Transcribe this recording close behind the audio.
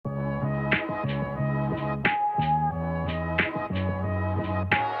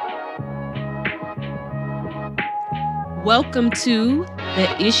Welcome to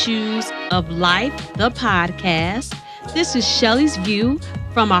the Issues of Life, the podcast. This is Shelly's View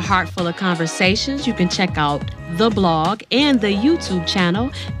from A Heart Full of Conversations. You can check out the blog and the YouTube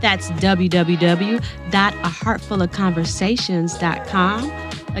channel. That's www.aheartfulofconversations.com.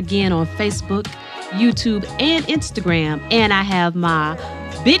 Again, on Facebook, YouTube, and Instagram. And I have my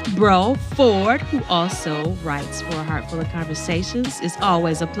big bro, Ford, who also writes for A Heart Full of Conversations. It's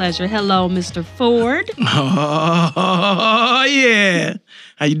always a pleasure. Hello, Mr. Ford. Oh, yeah.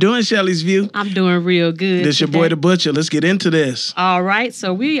 How you doing, Shelly's View? I'm doing real good. This your boy, The Butcher. Let's get into this. All right,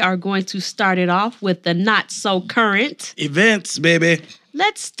 so we are going to start it off with the not-so-current events, baby.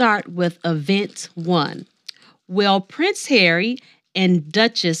 Let's start with event 1. Well, Prince Harry and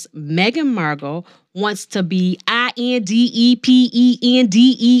Duchess Meghan Markle wants to be independent.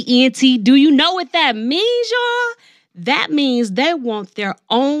 Do you know what that means, y'all? That means they want their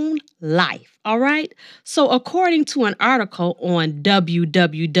own life, all right? So according to an article on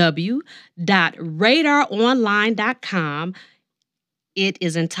www.radaronline.com, it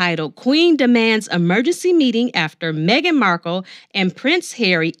is entitled, Queen Demands Emergency Meeting After Meghan Markle and Prince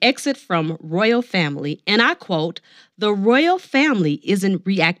Harry Exit from Royal Family. And I quote, the royal family isn't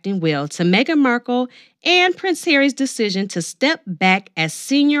reacting well to Meghan Markle and Prince Harry's decision to step back as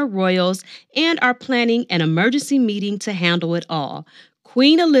senior royals and are planning an emergency meeting to handle it all.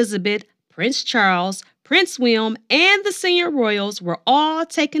 Queen Elizabeth, Prince Charles, Prince William, and the senior royals were all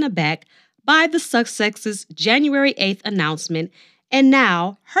taken aback by the Sussex's January 8th announcement. And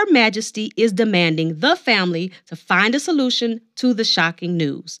now, Her Majesty is demanding the family to find a solution to the shocking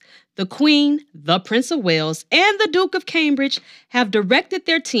news. The Queen, the Prince of Wales, and the Duke of Cambridge have directed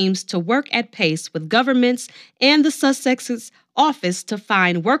their teams to work at pace with governments and the Sussex's office to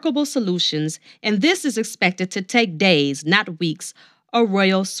find workable solutions, and this is expected to take days, not weeks, a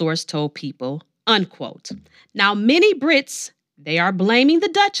royal source told People, unquote. Now, many Brits, they are blaming the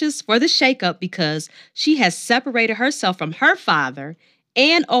Duchess for the shakeup because she has separated herself from her father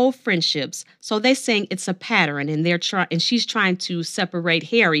and old friendships. So they're saying it's a pattern, and she's trying to separate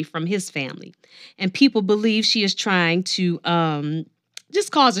Harry from his family. And people believe she is trying to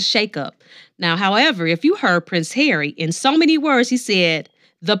just cause a shakeup. Now, however, if you heard Prince Harry, in so many words, he said,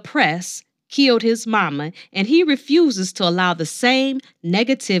 the press killed his mama, and he refuses to allow the same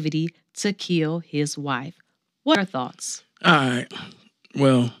negativity to kill his wife. What are your thoughts? All right.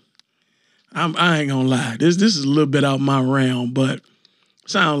 Well, I ain't gonna lie. This is a little bit out my realm, but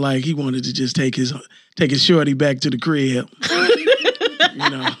sound like he wanted to just take his shorty back to the crib. You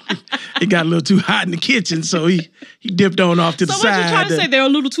know, it got a little too hot in the kitchen, so he dipped on off to the side. So what you trying to say? They're a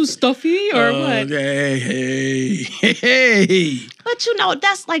little too stuffy, or what? Hey. But you know,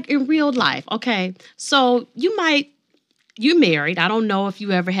 that's like in real life, okay? So you married. I don't know if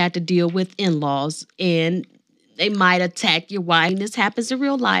you ever had to deal with in-laws, and they might attack your wife. And this happens in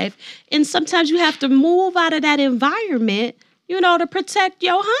real life. And sometimes you have to move out of that environment, you know, to protect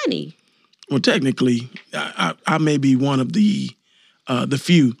your honey. Well, technically, I may be one of the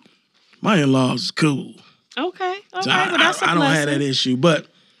few. My in-laws cool. Okay. So well, that's a I don't have that issue. But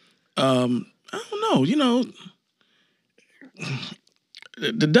I don't know. You know,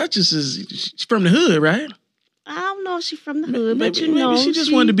 the Duchess she's from the hood, right? I don't know if she's from the hood, maybe, but you know. Maybe she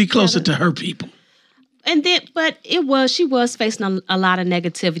just wanted to be closer to her people. And then, but she was facing a lot of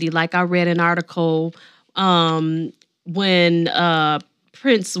negativity. Like I read an article when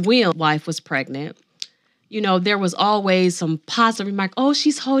Prince William's wife was pregnant. You know, there was always some positive remark. Oh,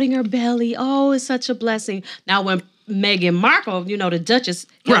 she's holding her belly. Oh, it's such a blessing. Now, when Meghan Markle, you know, the Duchess,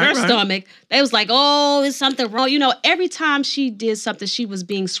 hit her stomach, they was like, oh, is something wrong? You know, every time she did something, she was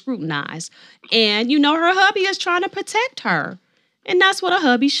being scrutinized. And, you know, her hubby is trying to protect her. And that's what a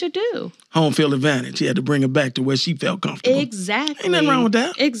hubby should do. Home field advantage. He had to bring her back to where she felt comfortable. Exactly. Ain't nothing wrong with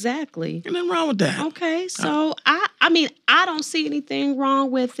that. Exactly. Ain't nothing wrong with that. Okay, so I mean, I don't see anything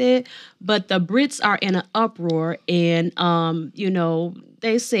wrong with it, but the Brits are in an uproar, and you know,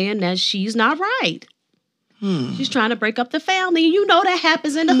 they saying that she's not right. She's trying to break up the family. You know that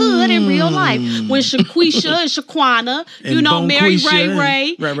happens in the hood in real life. When Shaquisha and Shaquana, you know, married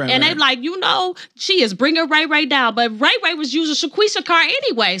Ray. And they like, you know, she is bringing Ray down. But Ray was using Shaquisha car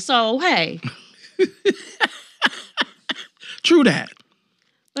anyway. So, hey. True that.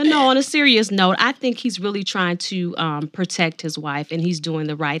 But no, on a serious note, I think he's really trying to protect his wife, and he's doing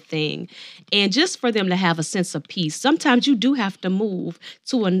the right thing. And just for them to have a sense of peace, sometimes you do have to move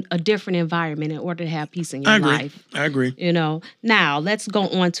to a different environment in order to have peace in your life. I agree. You know. Now, let's go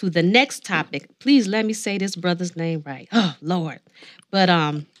on to the next topic. Please let me say this brother's name right. Oh, Lord. But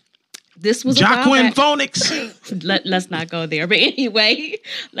this was Joaquin Phoenix. Let's not go there. But anyway,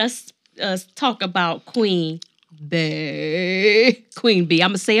 let's talk about Queen Queen Bee. I'm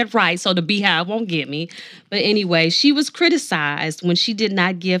going to say it right so the Beehive won't get me. But anyway, she was criticized when she did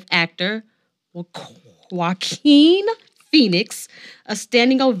not give actor Joaquin Phoenix a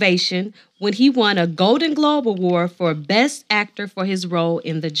standing ovation when he won a Golden Globe Award for Best Actor for his role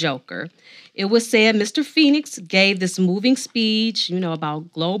in The Joker. It was said Mr. Phoenix gave this moving speech,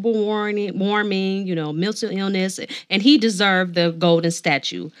 about global warming, mental illness, and he deserved the golden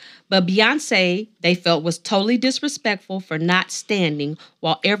statue. But Beyonce, they felt, was totally disrespectful for not standing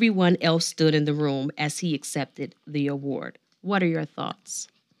while everyone else stood in the room as he accepted the award. What are your thoughts?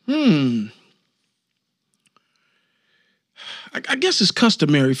 I guess it's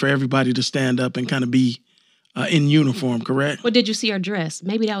customary for everybody to stand up and kind of be in uniform, correct? Well, did you see her dress?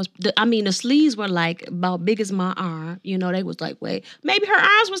 Maybe that was, the sleeves were like about big as my arm. They was like, wait, maybe her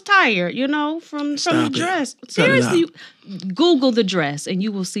arms was tired, from the dress. Seriously, Google the dress and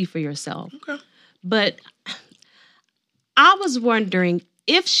you will see for yourself. Okay. But I was wondering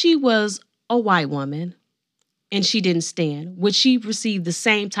if she was a white woman and she didn't stand, would she receive the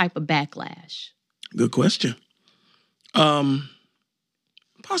same type of backlash? Good question.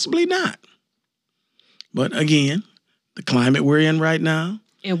 Possibly not. But again, the climate we're in right now.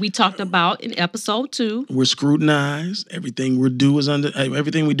 And we talked about in episode 2. We're scrutinized. Everything we do is under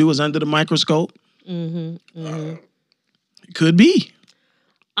the microscope. It could be.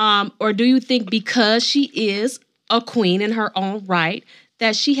 Or do you think because she is a queen in her own right,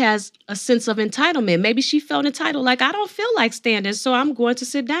 that she has a sense of entitlement? Maybe she felt entitled, like, I don't feel like standing, so I'm going to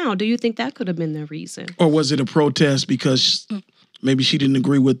sit down. Do you think that could have been the reason? Or was it a protest because maybe she didn't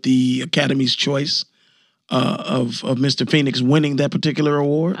agree with the Academy's choice of Mr. Phoenix winning that particular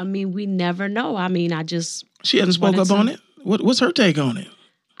award? We never know. She hasn't spoke up on it? What's her take on it?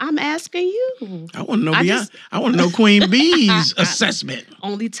 I'm asking you. I want to know I want to know Queen Bee's assessment.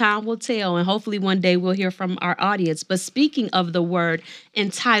 Only time will tell, and hopefully one day we'll hear from our audience. But speaking of the word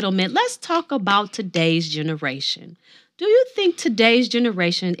entitlement, let's talk about today's generation. Do you think today's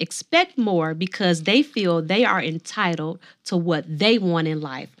generation expect more because they feel they are entitled to what they want in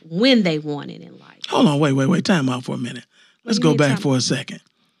life when they want it in life? Hold on, wait, time out for a minute. Let's go back for a second.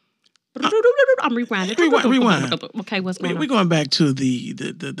 I'm rewinding. Rewind. Okay, what's going on? We're going back to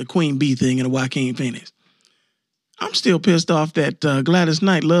the Queen Bee thing and the Joaquin Phoenix. I'm still pissed off that Gladys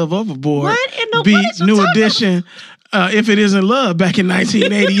Knight, Love Overboard, beat New Edition, If It Isn't Love, back in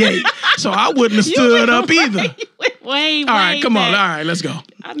 1988. So I wouldn't have stood up either. Way All right, come back. on. All right, let's go.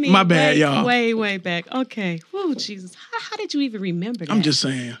 My bad, y'all. Way back. Okay. Whoa, Jesus. How did you even remember that? I'm just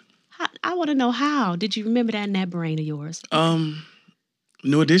saying. I want to know how. Did you remember that in that brain of yours?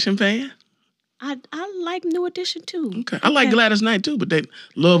 New Edition fan? I like New Edition too. Okay. I like Gladys Knight too, but that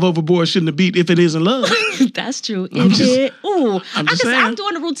Love Overboard shouldn't have beat If It Isn't Love. That's true. I'm just saying. I'm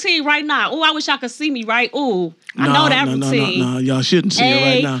doing the routine right now. Ooh, I wish y'all could see me, right? Ooh, I know that routine. No, y'all shouldn't see it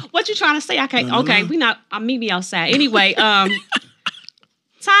right now. What you trying to say? I can't. Okay, we not. I'll meet me outside. Anyway, Time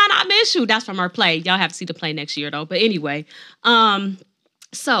I Miss You. That's from our play. Y'all have to see the play next year though. But anyway,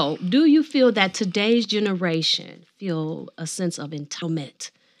 so do you feel that today's generation feel a sense of entitlement?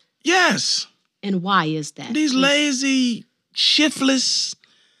 Yes. And why is that? These lazy, shiftless,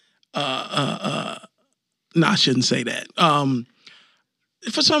 I shouldn't say that.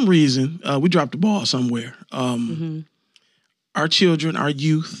 For some reason, we dropped the ball somewhere. Our children, our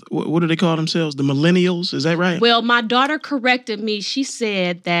youth, what do they call themselves? The millennials, is that right? Well, my daughter corrected me. She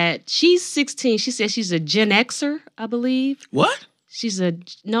said that she's 16. She said she's a Gen Xer, I believe. What? She's Gen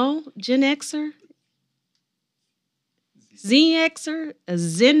Xer? Z-Xer? A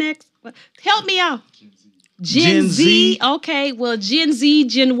Zen X? Help me out. Gen Z. Okay, well, Gen Z,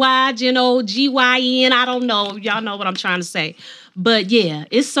 Gen Y, Gen O, GYN. I don't know. Y'all know what I'm trying to say. But yeah,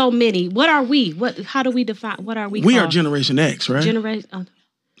 it's so many. What are we? How do we define? What are we? We are Generation X, right?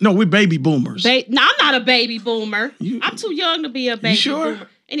 No, we're baby boomers. No, I'm not a baby boomer. I'm too young to be a baby boomer.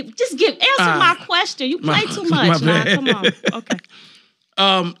 Anyway, just answer my question. You play too much. Nah, come on. Okay.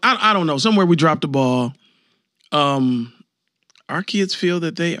 I don't know. Somewhere we dropped the ball. Our kids feel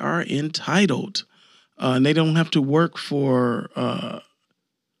that they are entitled, and they don't have to work for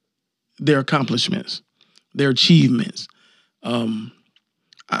their accomplishments, their achievements.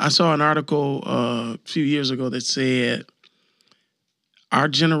 I saw an article a few years ago that said our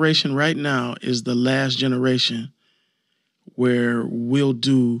generation right now is the last generation where we'll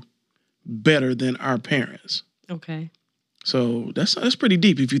do better than our parents. Okay. So that's pretty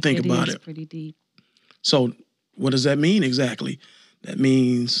deep if you think about it. It is pretty deep. So what does that mean exactly? That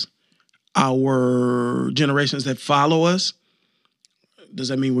means our generations that follow us, does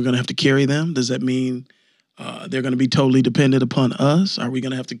that mean we're going to have to carry them? Does that mean they're going to be totally dependent upon us? Are we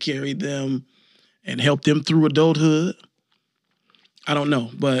going to have to carry them and help them through adulthood. I don't know,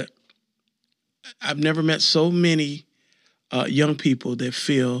 but I've never met so many young people that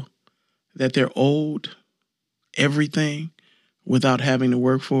feel that they're owed everything without having to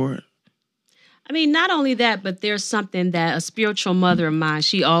work for it. I mean, not only that, but there's something that a spiritual mother of mine,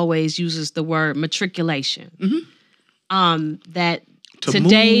 she always uses the word matriculation. That To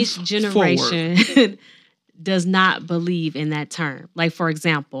today's move generation does not believe in that term. Like, for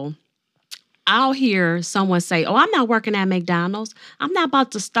example, I'll hear someone say, "Oh, I'm not working at McDonald's. I'm not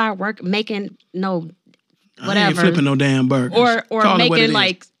about to start making no whatever. I ain't flipping no damn burgers. Or Call it what it making is.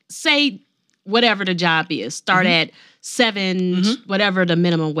 like, say whatever the job is. Start at 7, whatever the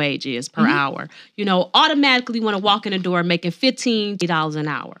minimum wage is per hour. You know, automatically want to walk in the door making $15 an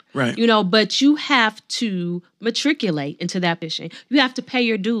hour. Right. You know, but you have to matriculate into that position. You have to pay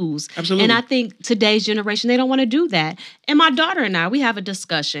your dues. Absolutely. And I think today's generation, they don't want to do that. And my daughter and I, we have a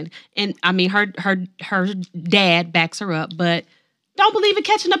discussion. And I mean, her dad backs her up, but don't believe in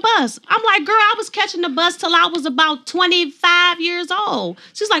catching the bus. I'm like, girl, I was catching the bus till I was about 25 years old.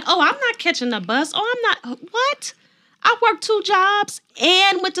 She's like, oh, I'm not catching the bus. Oh, I'm not. What? I worked 2 jobs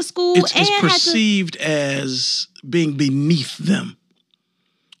and went to school. It's perceived as being beneath them.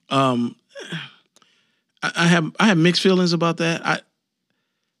 I have mixed feelings about that.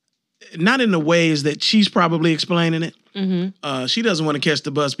 Not in the ways that she's probably explaining it. She doesn't want to catch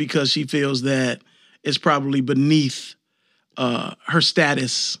the bus because she feels that it's probably beneath her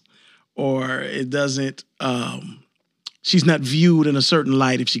status, or it doesn't. She's not viewed in a certain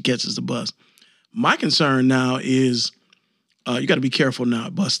light if she catches the bus. My concern now is you got to be careful now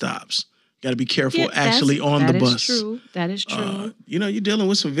at bus stops. You got to be careful actually on the bus. That is true. You know, you're dealing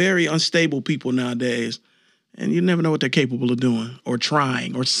with some very unstable people nowadays, and you never know what they're capable of doing or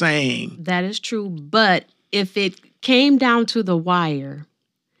trying or saying. That is true. But if it came down to the wire,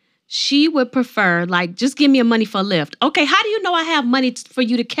 she would prefer, like, just give me a money for a Lyft. Okay, how do you know I have money for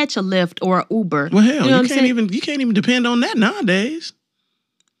you to catch a Lyft or an Uber? Well, hell, you know you can't even depend on that nowadays.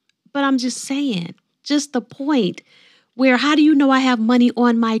 But I'm just saying, just the point where how do you know I have money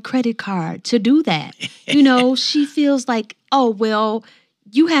on my credit card to do that? You know, she feels like, oh, well,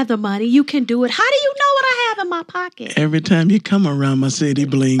 you have the money. You can do it. How do you know what I have in my pocket? Every time you come around my city,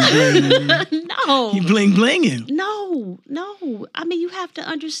 bling, bling. No. You bling, blinging. No. I mean, you have to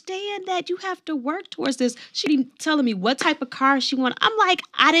understand that you have to work towards this. She be telling me what type of car she wanted. I'm like,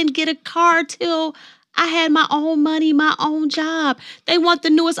 I didn't get a car till I had my own money, my own job. They want the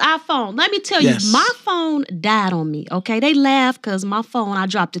newest iPhone. Let me tell you, my phone died on me, okay? They laugh because my phone, I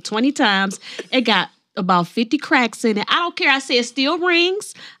dropped it 20 times. It got about 50 cracks in it. I don't care. I say it still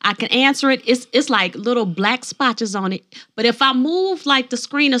rings. I can answer it. It's like little black spotches on it. But if I move like the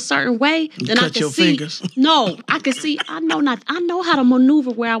screen a certain way, then I can see. Fingers. No, I can see. I know how to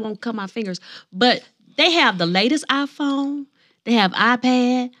maneuver where I won't cut my fingers. But they have the latest iPhone. They have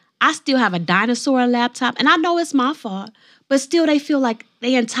iPad. I still have a dinosaur laptop, and I know it's my fault, but still they feel like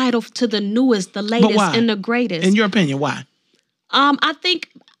they entitled to the newest, the latest, and the greatest. In your opinion, why? I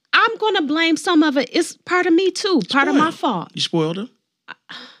think I'm going to blame some of it. It's part of me too, part of my fault. You spoiled her?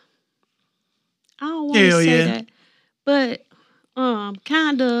 I don't want to say that, but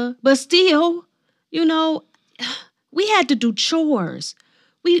kind of. But still, you know, we had to do chores.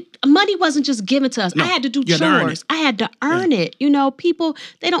 Money wasn't just given to us. No, I had to do chores. I had to earn it. You know, people,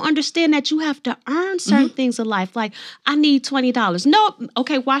 they don't understand that you have to earn certain things in life. Like, I need $20. No,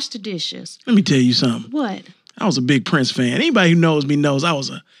 okay, wash the dishes. Let me tell you something. What? I was a big Prince fan. Anybody who knows me knows I was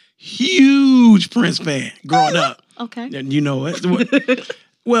a huge Prince fan growing up. Okay. And you know it.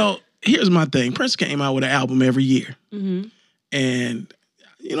 Well, here's my thing. Prince came out with an album every year. And,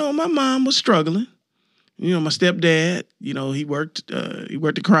 you know, my mom was struggling. You know, my stepdad, you know, he worked at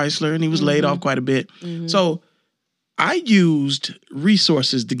Chrysler and he was laid off quite a bit. So I used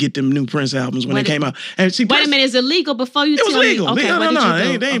resources to get them new Prince albums when they came out. And see, wait a minute, is it legal before you tell me? It was legal. Okay,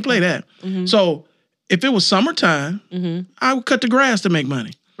 No, they ain't play that. So if it was summertime, I would cut the grass to make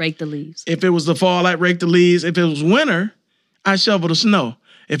money. Rake the leaves. If it was the fall, I'd rake the leaves. If it was winter, I'd shovel the snow.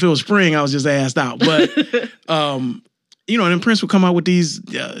 If it was spring, I was just assed out. But you know, and then Prince would come out with these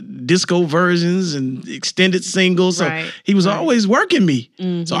disco versions and extended singles. So he was always working me.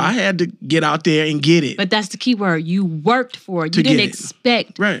 So I had to get out there and get it. But that's the key word. You worked for it. You didn't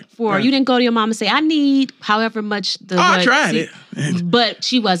expect for it. You didn't go to your mom and say, I need however much the I tried it. But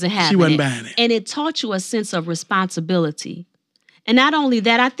she wasn't having it. She wasn't buying it. And it taught you a sense of responsibility. And not only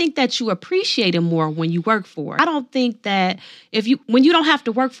that, I think that you appreciate it more when you work for it. I don't think that when you don't have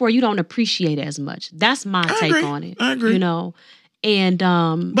to work for it, you don't appreciate it as much. That's my take on it. I agree. You know, and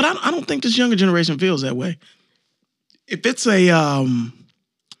but I don't think this younger generation feels that way. If it's a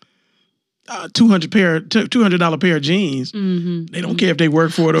 $200 pair of jeans. Mm-hmm. They don't care if they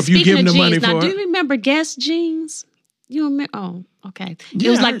work for it or if you Speaking give them of the money jeans, now, for do it. you remember Guess jeans? You remember? Oh, okay. It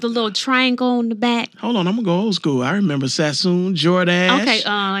Yeah, was like the little triangle on the back. Hold on, I'm gonna go old school. I remember Sassoon, Jordache. Okay,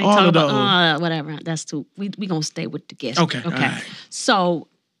 all of those. Whatever. That's too. We gonna stay with the Guess. Okay. Okay. All right. So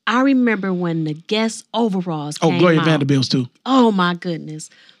I remember when the Guess overalls came Gloria out. Vanderbilt's too. Oh my goodness.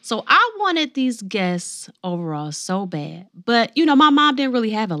 So I wanted these Guess overalls so bad. But, my mom didn't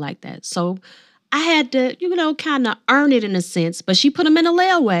really have it like that. So I had to, kind of earn it in a sense. But she put them in a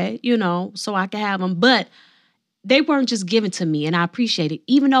layaway, so I could have them. But they weren't just given to me, and I appreciate it.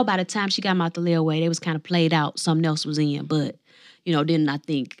 Even though by the time she got them out the layaway, they was kind of played out. Something else was in. But, then I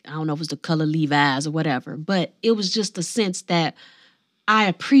don't know if it was the color Levi's or whatever. But it was just a sense that I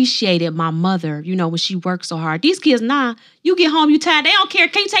appreciated my mother, when she worked so hard. These kids now, you get home, you tired. They don't care.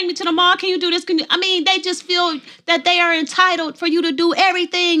 Can you take me to the mall? Can you do this? They just feel that they are entitled for you to do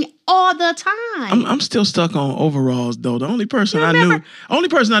everything all the time. I'm still stuck on overalls though. The only person I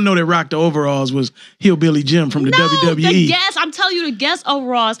know that rocked the overalls was Hillbilly Jim from the WWE. The Guess, I'm telling you, the Guess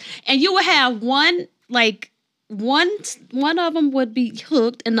overalls, and you would have one of them would be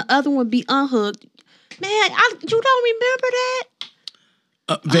hooked and the other one would be unhooked. Man, you don't remember that?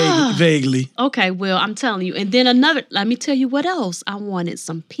 Vaguely. Okay, well, I'm telling you. And then let me tell you what else. I wanted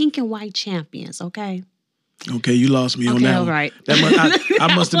some pink and white champions, okay? Okay, you lost me on that. All one. right.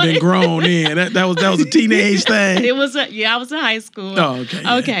 I must have been grown then. That was a teenage thing. I was in high school. Oh, okay.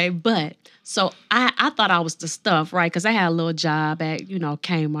 Yeah. Okay, but so I thought I was the stuff, right? Because I had a little job at,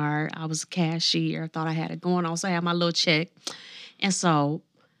 Kmart. I was a cashier. Thought I had it going on. So I had my little check. And so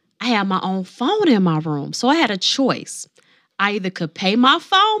I had my own phone in my room. So I had a choice. I either could pay my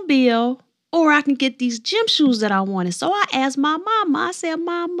phone bill or I can get these gym shoes that I wanted. So I asked my mama, I said,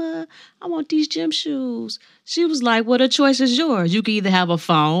 Mama, I want these gym shoes. She was like, well, the choice is yours. You can either have a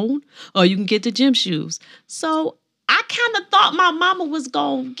phone or you can get the gym shoes. So I kind of thought my mama was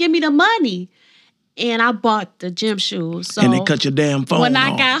going to give me the money. And I bought the gym shoes. So and they cut your damn phone when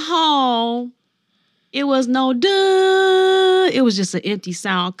off. I got home, it was no duh. It was just an empty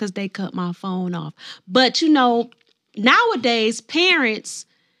sound because they cut my phone off. But, nowadays, parents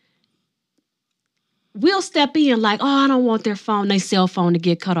will step in like, oh, I don't want their cell phone to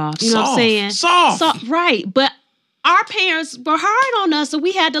get cut off. You know what I'm saying? Soft. Right. But our parents were hard on us, so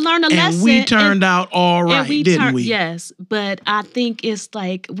we had to learn a lesson. And we turned out all right, didn't we? Yes. But I think it's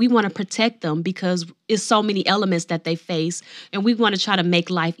like we want to protect them because it's so many elements that they face, and we want to try to make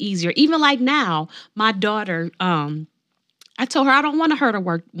life easier. Even like now, my daughter, I told her I don't want her to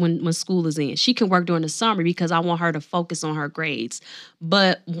work when school is in. She can work during the summer because I want her to focus on her grades.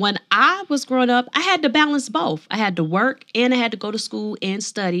 But when I was growing up, I had to balance both. I had to work and I had to go to school and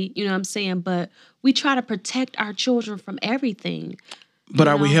study. You know what I'm saying? But we try to protect our children from everything. But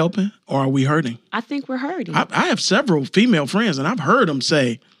are we helping or are we hurting? I think we're hurting. I have several female friends and I've heard them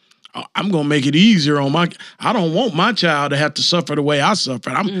say, I'm going to make it easier on I don't want my child to have to suffer the way I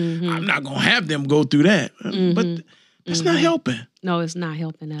suffered. I'm not going to have them go through that. But it's not helping. No, it's not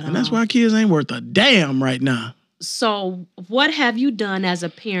helping at all. And that's why kids ain't worth a damn right now. So what have you done as a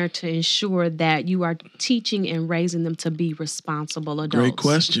parent to ensure that you are teaching and raising them to be responsible adults?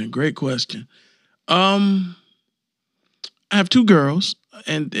 Great question. I have two girls,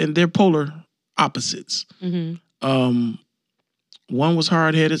 and they're polar opposites. Mm-hmm. One was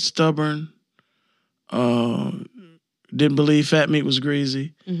hard-headed, stubborn, didn't believe fat meat was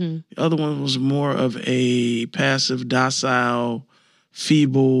greasy. Mm-hmm. The other one was more of a passive, docile,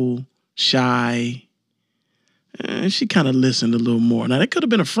 feeble, shy. And she kind of listened a little more. Now, that could have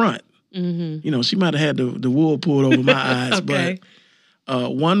been a front. Mm-hmm. She might have had the wool pulled over my eyes. Okay.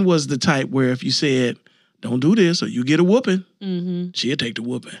 But one was the type where if you said, don't do this or you get a whooping, she'll take the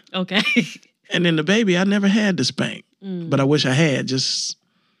whooping. Okay. And then the baby, I never had to spank. But I wish I had, just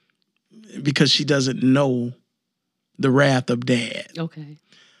because she doesn't know the wrath of dad. Okay.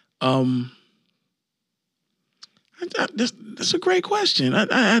 That's a great question.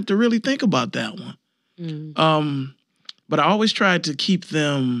 I have to really think about that one. But I always tried to keep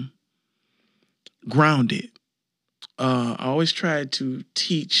them grounded. I always tried to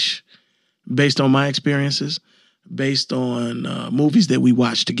teach based on my experiences, based on movies that we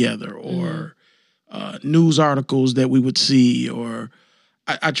watched together, or news articles that we would see, or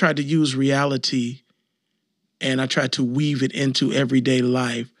I tried to use reality and I tried to weave it into everyday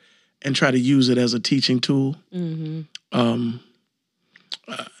life and try to use it as a teaching tool. Mm-hmm.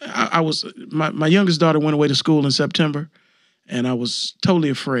 My youngest daughter went away to school in September, and I was totally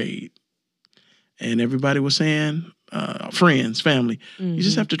afraid. And everybody was saying, friends, family, you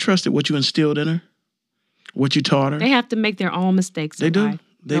just have to trust it, what you instilled in her, what you taught her. They have to make their own mistakes. They do.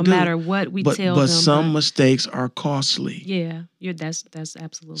 They no do. matter what we tell But them. some mistakes are costly. Yeah, that's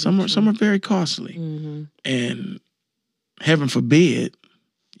absolutely Some true. are very costly. Mm-hmm. And heaven forbid,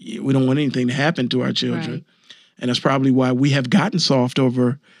 we don't want anything to happen to our children. Right. And that's probably why we have gotten soft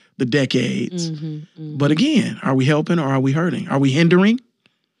over the decades. But again, are we helping or are we hurting? Are we hindering?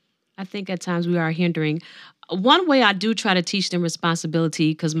 I think at times we are hindering. One way I do try to teach them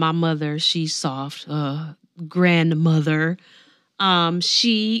responsibility, because my mother, she's soft, grandmother.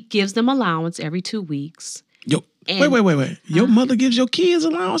 She gives them allowance every 2 weeks. And, wait. Your mother gives your kids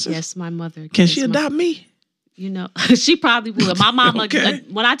allowances? Yes, my mother. Can she adopt me? You know, she probably would. My mama, Okay.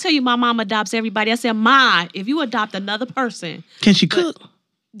 When I tell you my mama adopts everybody, I said, Ma, if you adopt another person. Can she cook?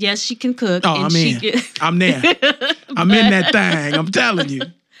 Yes, she can cook. Oh, I'm in. I'm there. I'm in that thing. I'm telling you.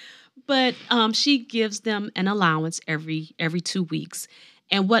 But she gives them an allowance every 2 weeks.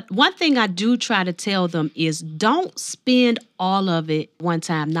 And one thing I do try to tell them is don't spend all of it one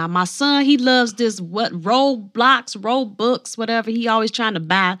time. Now, my son, he loves this Roblox, whatever. He always trying to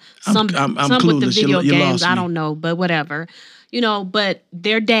buy some with the video games. I don't know, but whatever. You know, but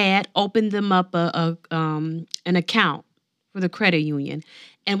their dad opened them up an account for the credit union.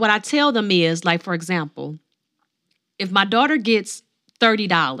 And what I tell them is, like, for example, if my daughter gets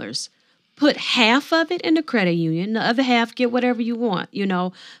 $30, put half of it in the credit union, the other half get whatever you want, you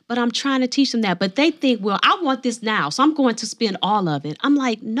know. But I'm trying to teach them that. But they think, well, I want this now, so I'm going to spend all of it. I'm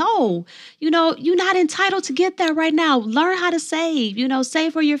like, no, you know, you're not entitled to get that right now. Learn how to save, you know,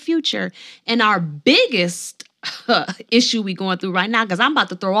 save for your future. And our biggest issue we going through right now, because I'm about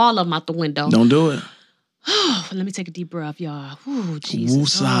to throw all of them out the window. Don't do it. Let me take a deep breath, y'all. Ooh, Jesus.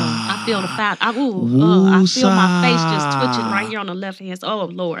 Woosah. I feel the fat. I feel my face just twitching right here on the left hand. Oh,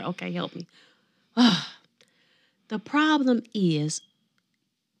 Lord. Okay, help me. The problem is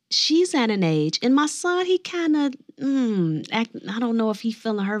she's at an age, and my son, he kind of, I don't know if he's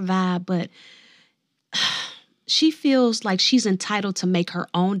feeling her vibe, but she feels like she's entitled to make her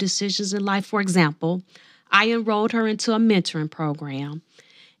own decisions in life. For example, I enrolled her into a mentoring program,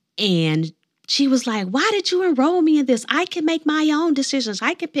 and she was like, why did you enroll me in this? I can make my own decisions.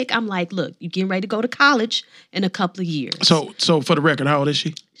 I can pick. I'm like, look, you're getting ready to go to college in a couple of years. So for the record, how old is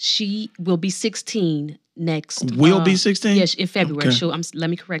she? She will be 16 next. Will be 16? Yes, in February. Okay. Let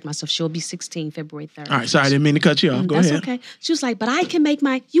me correct myself. She'll be 16 February 3rd. All right, sorry, I didn't mean to cut you off. Go That's ahead. okay. She was like, but I can make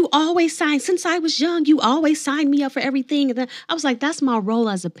you always sign, since I was young, you always signed me up for everything. And then I was like, that's my role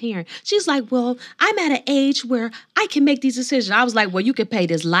as a parent. She's like, well, I'm at an age where I can make these decisions. I was like, well, you can pay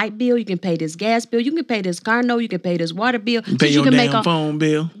this light bill, you can pay this gas bill, you can pay this car note, you can pay this water bill. Pay your damn phone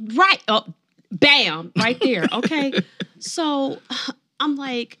bill. Right. Oh, bam, right there. Okay. So I'm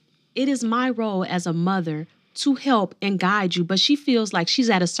like, it is my role as a mother to help and guide you, but she feels like she's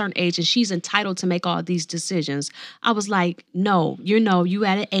at a certain age and she's entitled to make all these decisions. I was like, no, you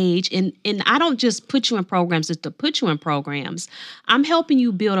at an age, and I don't just put you in programs just to put you in programs. I'm helping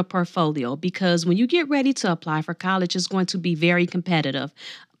you build a portfolio, because when you get ready to apply for college, it's going to be very competitive.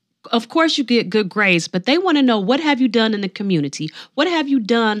 Of course, you get good grades, but they want to know, what have you done in the community? What have you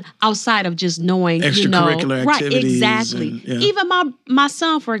done outside of just knowing, extracurricular right? Activities. Exactly. Even my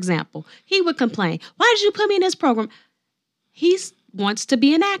son, for example, he would complain, "Why did you put me in this program?" He wants to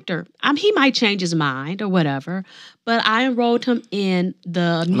be an actor. He might change his mind or whatever, but I enrolled him in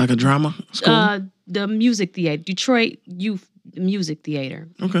like a drama school, the music theater, Detroit Youth Music Theater.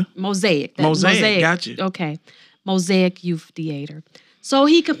 Okay. Mosaic. Got you. Okay. Mosaic Youth Theater. So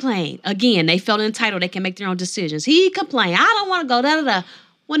he complained. Again, they felt entitled. They can make their own decisions. He complained, I don't want to go, da-da-da.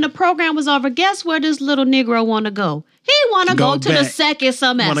 When the program was over, guess where this little Negro want to go? He want to go to the second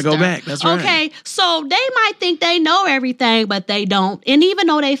semester. Want to go back. That's right. Okay, so they might think they know everything, but they don't. And even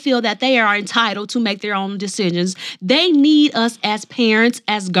though they feel that they are entitled to make their own decisions, they need us as parents,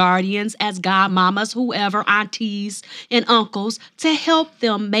 as guardians, as godmamas, whoever, aunties and uncles, to help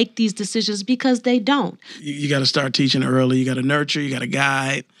them make these decisions, because they don't. You got to start teaching early. You got to nurture. You got to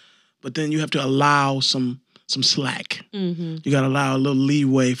guide. But then you have to allow some slack. Mm-hmm. You got to allow a little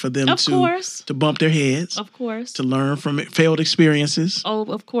leeway for them to bump their heads. Of course. To learn from failed experiences. Oh,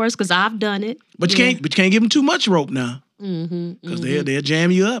 of course, because I've done it. But you can't give them too much rope now. Because they'll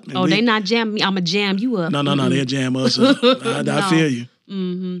jam you up. They not jam me. I'm going to jam you up. No, they'll jam us up. I feel you.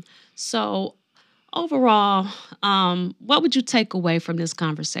 Mm-hmm. So overall, what would you take away from this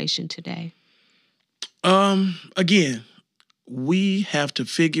conversation today? Again, we have to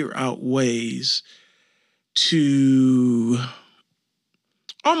figure out ways to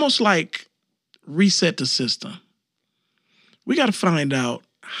almost like reset the system. We got to find out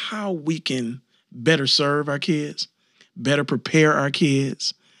how we can better serve our kids, better prepare our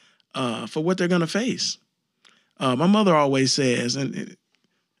kids for what they're going to face. My mother always says, and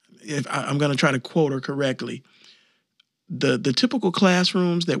if I'm going to try to quote her correctly, the typical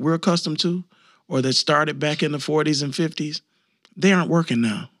classrooms that we're accustomed to, or that started back in the 40s and 50s, they aren't working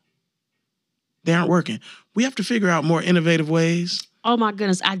now. They aren't working. We have to figure out more innovative ways. Oh my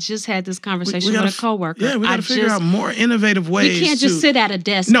goodness! I just had this conversation with a coworker. Yeah, we got to figure out more innovative ways. We can't just sit at a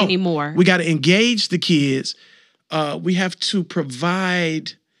desk anymore. We got to engage the kids. We have to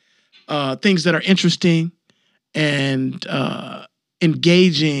provide things that are interesting and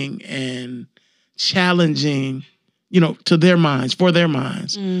engaging and challenging, to their minds, for their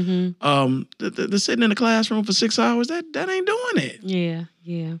minds. Mm-hmm. The sitting in the classroom for 6 hours, that ain't doing it.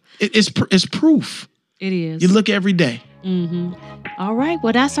 Yeah. It's proof. It is. You look every day. Mm-hmm. All right.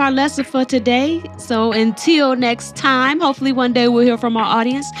 Well, that's our lesson for today. So until next time, hopefully one day we'll hear from our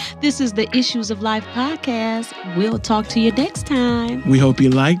audience. This is the Issues of Life podcast. We'll talk to you next time. We hope you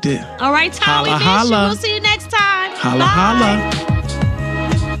liked it. All right, Tom. Holla, We miss you. We'll see you next time. Holla, Bye.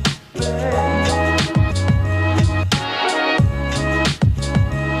 holla.